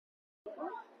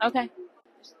Okay.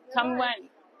 Tell me when.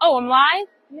 Oh, I'm live?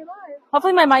 You're live.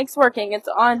 Hopefully my mic's working. It's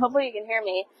on. Hopefully you can hear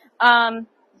me.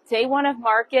 Day one of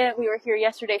market. We were here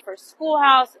yesterday for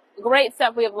Schoolhouse. Great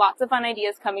stuff. We have lots of fun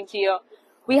ideas coming to you.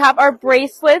 We have our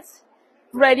bracelets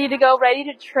ready to go, ready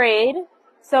to trade.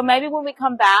 So maybe when we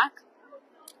come back,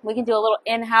 we can do a little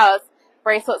in-house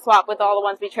bracelet swap with all the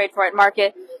ones we trade for at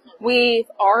market. We've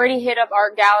already hit up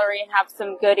Art Gallery and have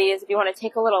some goodies if you want to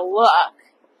take a little look.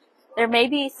 There may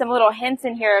be some little hints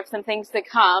in here of some things to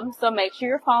come, so make sure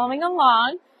you're following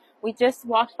along. We just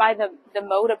walked by the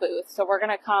Moda booth, so we're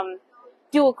going to come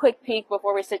do a quick peek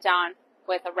before we sit down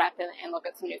with a rep and look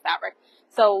at some new fabric.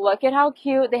 So look at how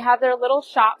cute. They have their little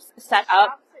shops set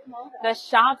up. The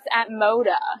shops at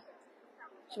Moda.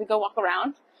 Should we go walk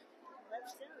around?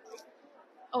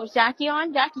 Oh, is Jackie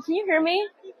on? Jackie, can you hear me?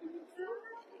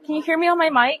 Can you hear me on my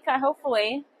mic?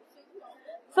 Hopefully.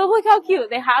 So look how cute.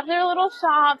 They have their little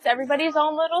shops. Everybody's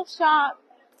own little shop.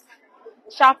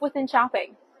 Shop within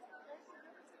shopping.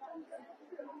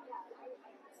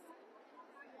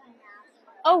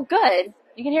 Oh, good.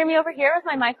 You can hear me over here with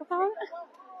my microphone?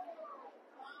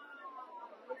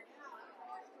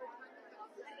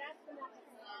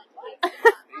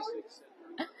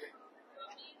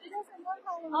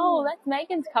 Oh, that's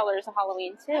Megan's colors of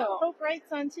Halloween, too. Hope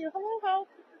Wright's on, too. Hello, Hope.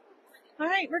 All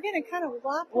right, we're going to kind of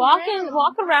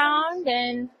walk around,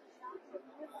 and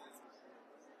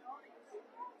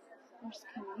there's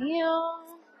Camille,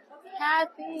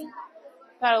 Kathy,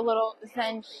 got a little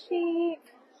Zen Chic.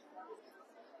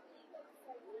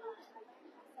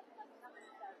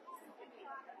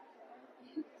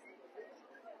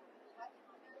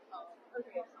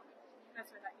 Okay.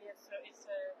 That's what that is. So it's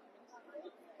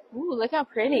a... Ooh, look how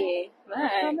pretty. Look.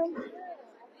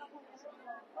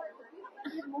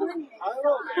 Good morning.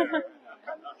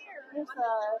 There's a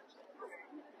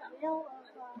meal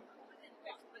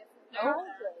of... Oh,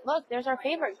 look, there's our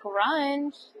favorite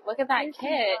grunge. Look at that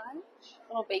kit.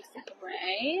 Little basic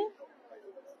gray.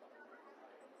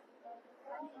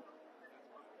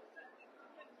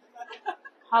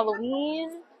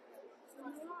 Halloween.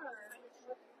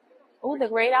 Oh, the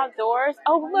great outdoors.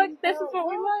 Oh, look, this is what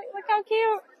we want. Look how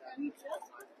cute.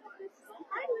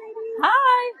 Hi, ladies.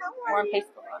 Hi. How We're are on you?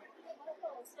 Facebook.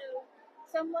 So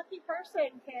some lucky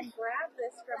person can grab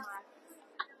this from us.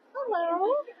 Hello.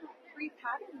 Free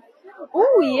pattern.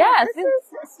 Oh, yes.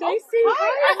 This is Stacy. Hi.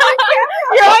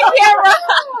 You're You're on camera.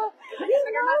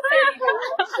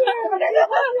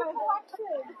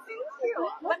 Thank you.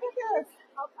 Look at this.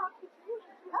 I'll talk to you.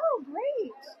 Oh,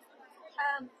 great.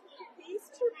 These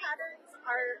two patterns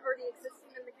are already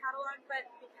existing in the catalog, but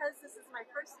because this is my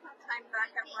first time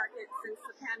back at market since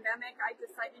the pandemic, I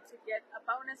decided to get a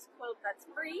bonus quilt that's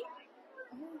free.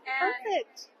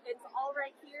 Perfect. It's all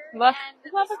right here, Look. and the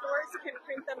stores can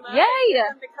print them up. Yay!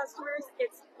 And send to customers.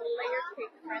 It's layer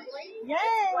cake friendly. Yay!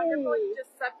 It's wonderful. You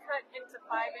just subcut into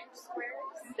 5-inch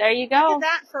squares. There you go. Look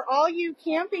at that for all you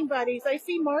camping buddies. I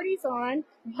see Marty's on.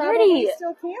 Marty, Probably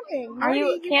still camping. are Marty,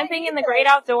 you camping in the this. great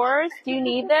outdoors? Do you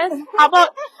need this? How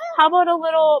about a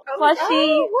little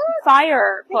plushy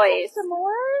fireplace? Some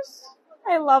s'mores.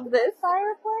 I love this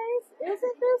fireplace.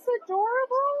 Isn't this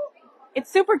adorable? It's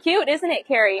super cute, isn't it,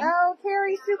 Carrie? Oh,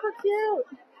 Carrie, super cute.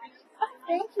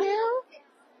 Thank you.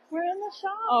 We're in the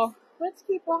shop. Oh, let's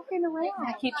keep walking around.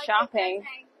 I keep shopping.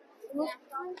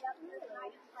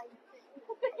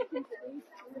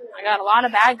 I got a lot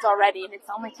of bags already, and it's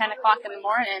only 10 o'clock in the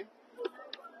morning.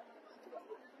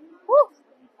 Woo.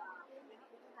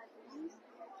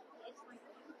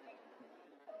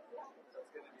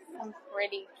 Some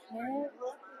pretty kids.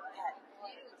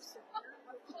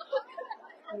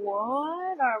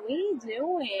 What are we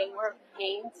doing? We're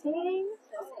painting?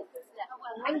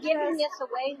 I'm giving this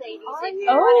away, ladies.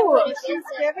 Oh, she's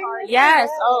giving this yes.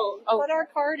 away. Oh. Put our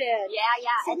card in.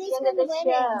 Yeah. At the end of the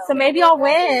show. So maybe I'll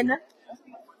win.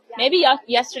 Maybe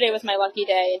yesterday was my lucky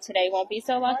day, and today won't be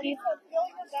so lucky.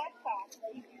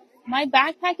 My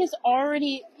backpack is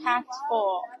already packed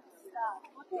full.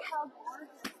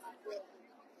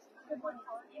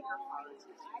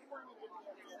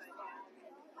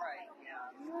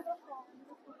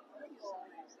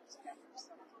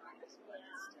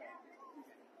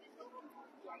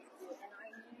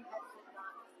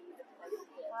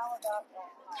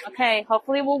 Okay,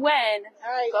 hopefully we'll win.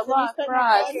 All right, good luck for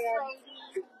us. Thank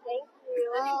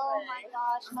you. Oh my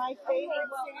gosh, my favorite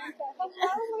Santa.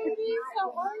 Hello, ladies. How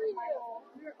are you?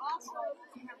 You're awesome.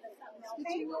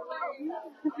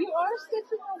 You are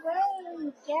stitching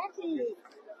away, Jackie.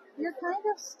 You're kind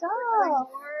of stuck.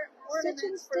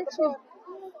 Stitching.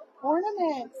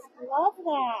 Ornaments. Love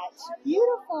that.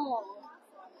 Beautiful.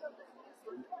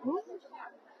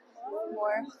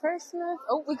 More Christmas.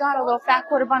 Oh, we got a little fat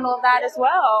quarter bundle of that as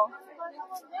well.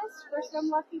 This for some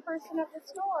lucky person at the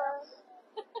store.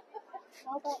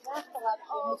 How about that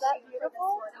collection? Is that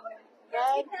beautiful?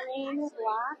 Red, green,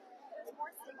 black.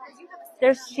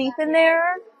 There's sheep in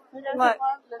there. Look.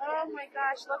 Oh my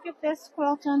gosh, look at this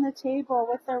quilt on the table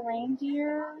with the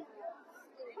reindeer.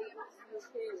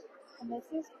 And this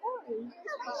is Corey.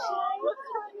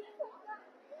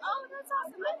 Oh, that's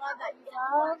awesome. I love that.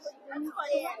 That's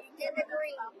funny. In the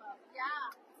green.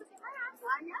 Yeah.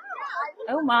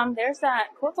 Oh, Mom, there's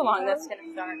that quilt along that's going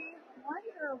to start.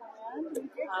 Wonderland.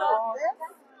 Oh,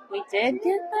 we did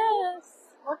get this.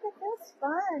 Look at this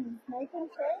fun. Making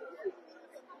cake.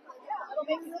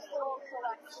 Beautiful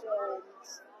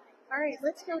collections. All right,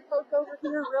 let's go poke over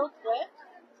here real quick.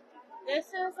 This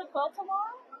is a quilt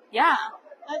along Yeah,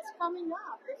 that's coming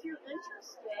up. If you're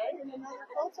interested in another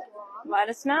quilt along, let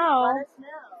us know. let us know.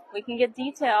 We can get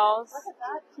details. Look at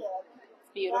that kid.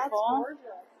 It's beautiful. That's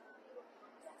gorgeous.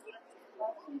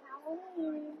 Happy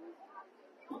Halloween.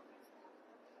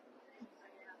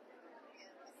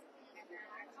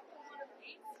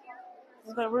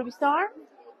 Is it a Ruby Star?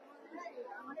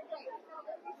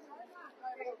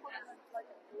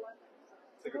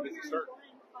 It's like a busy start.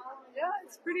 Yeah,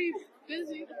 it's pretty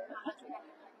busy.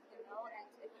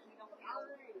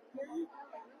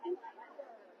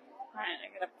 Alright, I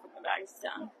gotta put the bags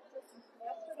down.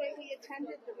 Yesterday we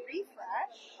attended the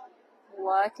refresh.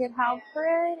 Look at how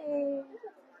pretty.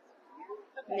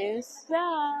 New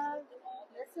stuff.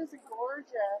 This is a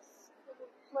gorgeous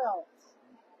quilt.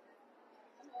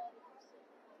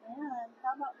 Man,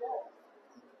 how about this?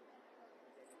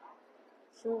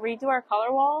 Should we redo our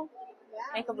color wall? Yeah,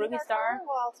 Make a we need Ruby our Star? color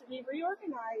wall to be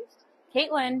reorganized.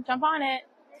 Caitlin, jump on it.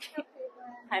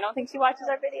 I don't think she watches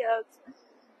our videos.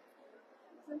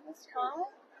 Isn't this fun?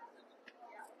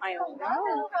 I don't know. How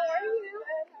are you?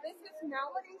 This is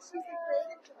Melody. She's a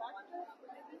creative director.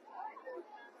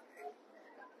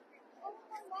 Oh,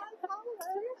 my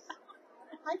followers.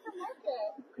 Hyper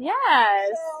Market. Yes.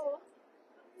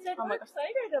 So Oh my we're gosh.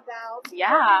 excited about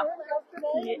Yeah. what we heard about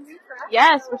today and refresh.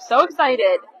 Yes, we're so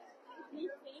excited. Thank you.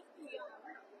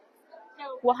 So,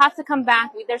 We'll have to come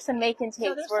back. There's some make and so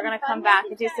takes. there's We're some going to fun come back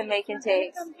make and do some make and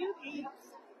takes. Some do these.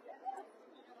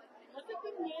 Look at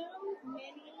the new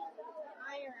mini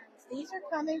irons. These are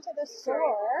coming to the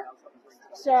store.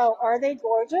 So, are they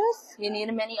gorgeous? You need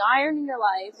a mini iron in your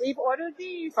life. We've ordered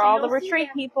these. For so all the you'll see retreat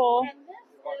them. people. And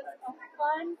this is a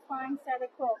fun set of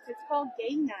quilts. It's called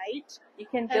Game Night. You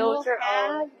can And build we'll your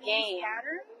have own these game.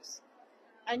 patterns,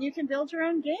 and you can build your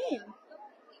own game.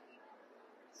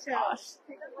 So,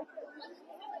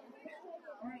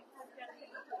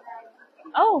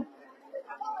 Oh.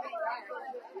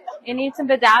 You need some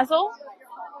bedazzle?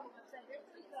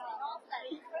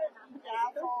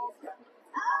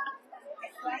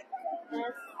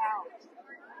 this out.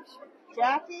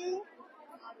 Jackie,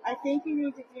 I think you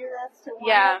need to do this to one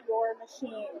Yeah. of your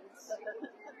machines.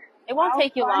 It won't How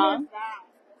take you fun long. is that?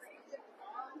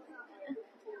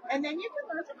 And then you can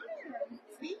learn to iron.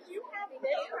 See, you have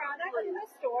this product in the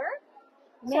store.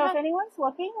 So Yeah. if anyone's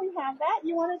looking, we have that.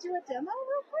 You want to do a demo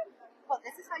real quick? Well,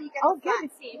 this is how you get Oh, the flat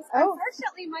good. seams. Oh.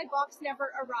 Unfortunately, my box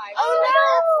never arrived. Oh, so I no.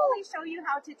 can't fully show you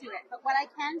how to do it. But what I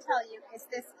can tell you is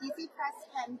this easy press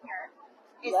pen here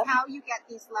is Yep. how you get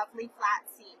these lovely flat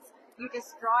seams. You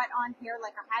just draw it on here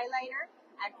like a highlighter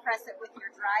and press it with your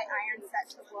dry iron set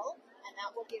to wool, and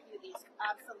that will give you these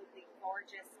absolutely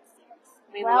gorgeous seams.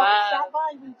 We Well, stop love.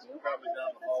 by. We do have Probably this down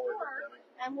at the the hallway store, with Debbie.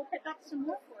 and we'll pick up some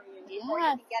more for you. Or you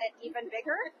Yes. can get it even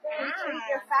bigger and treat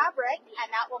your fabric,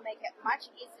 and that will make it much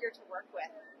easier to work with.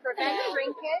 Prevent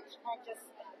shrinkage and just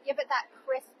give it that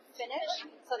crisp finish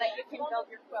so that you can build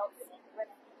your quilts with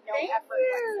no Thank effort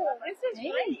you. whatsoever. This is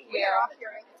great. We are off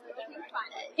here.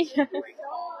 It's really fun.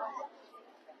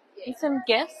 Need some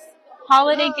gifts?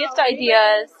 Holiday gift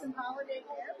ideas. Some holiday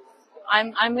gifts.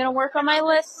 I'm gonna work on my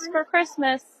list for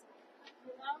Christmas.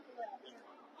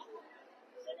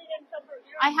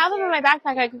 I have them in my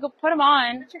backpack. I could go put them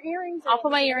on. Put your earrings I'll in.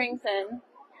 put my earrings in.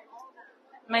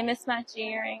 My mismatched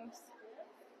earrings.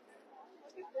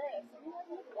 Look at this.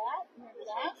 That, your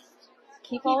vest.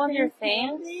 Keep all of your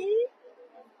Keeping things. handy.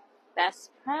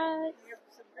 Best press.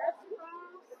 Some dress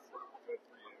clothes.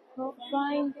 Quilt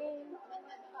binding.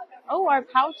 Oh, our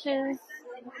pouches. To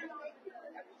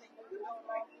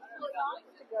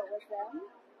go with them.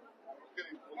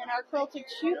 And our quilted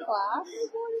shoe class.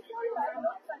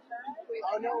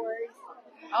 Oh, no worries.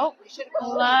 Oh,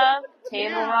 glove,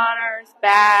 table runners,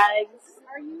 bags.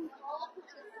 Are you all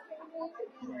participating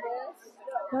in this?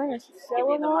 Goodness, So give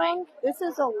me the along. mic. This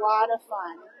is a lot of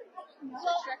fun.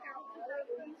 Check out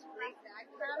these great bag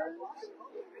patterns.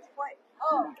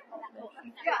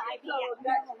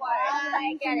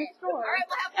 I get it. All right,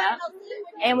 we'll have Yeah. fun. I'll see you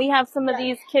when And we have some of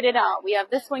these kitted out. We have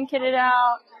this one kitted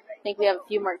out. I think we have a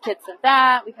few more kits of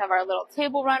that. We have our little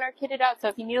table runner kitted out. So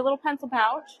if you need a little pencil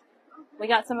pouch, we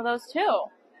got some of those too.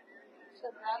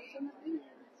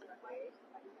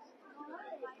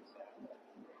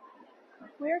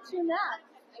 Where to next?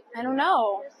 I don't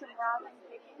know. There's some robin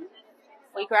chicken.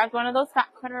 We grabbed one of those fat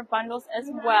cutter bundles as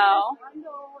well.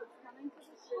 Bundle is coming to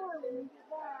the store. We need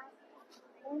that.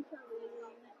 And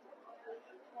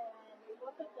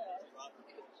look at this.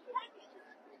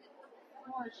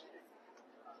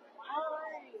 All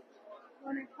right.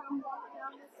 Want to come walk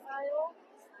down this aisle?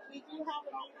 We do have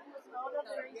a meeting with Moda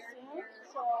very soon,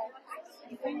 so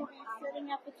we will be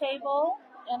sitting at the table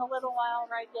in a little while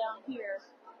right down here.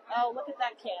 Oh, look at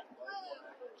that kid.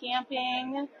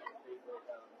 Camping.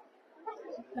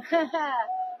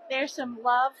 There's some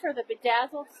love for the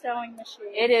bedazzled sewing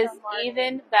machine. It is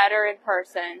even better in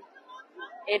person.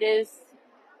 It is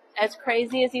as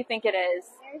crazy as you think it is.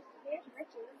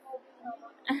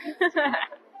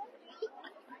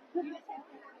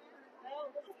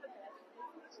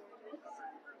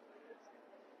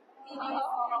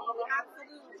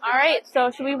 All right,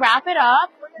 so should we wrap it up?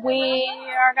 We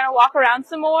are going to walk around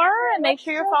some more and make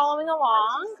sure you're following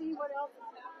along. See what else is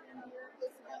happening here.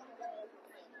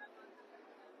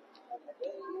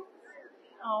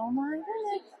 Oh my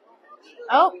goodness.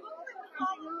 Oh, And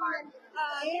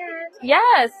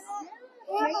yes.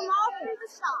 we have them all through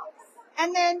the shops.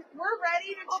 And then we're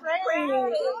ready to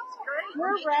trade.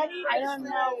 We're ready to I don't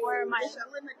know where my...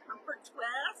 Showing the comfort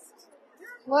twist.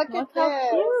 Look Look at how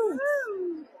this.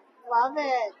 cute. Love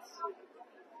it.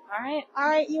 All right. All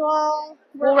right, you all.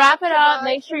 We'll wrap it up.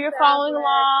 Make sure you're following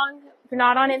along. If you're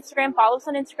not on Instagram, follow us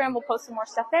on Instagram. We'll post some more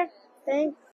stuff there. Thanks.